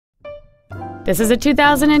This is a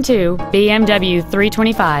 2002 BMW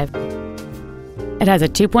 325. It has a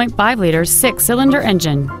 2.5-liter six-cylinder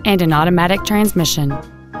engine and an automatic transmission.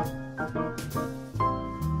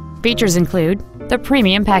 Features include the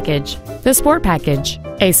Premium Package, the Sport Package,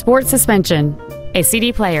 a sport suspension, a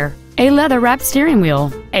CD player, a leather-wrapped steering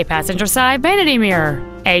wheel, a passenger side vanity mirror,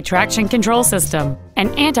 a traction control system,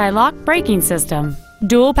 an anti-lock braking system,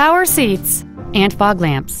 dual power seats, and fog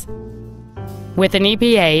lamps. With an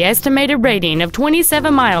EPA estimated rating of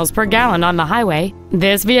 27 miles per gallon on the highway,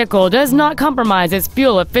 this vehicle does not compromise its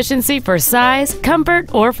fuel efficiency for size,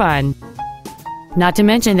 comfort, or fun. Not to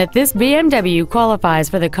mention that this BMW qualifies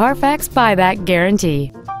for the Carfax buyback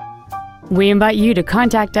guarantee. We invite you to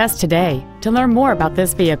contact us today to learn more about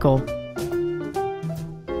this vehicle.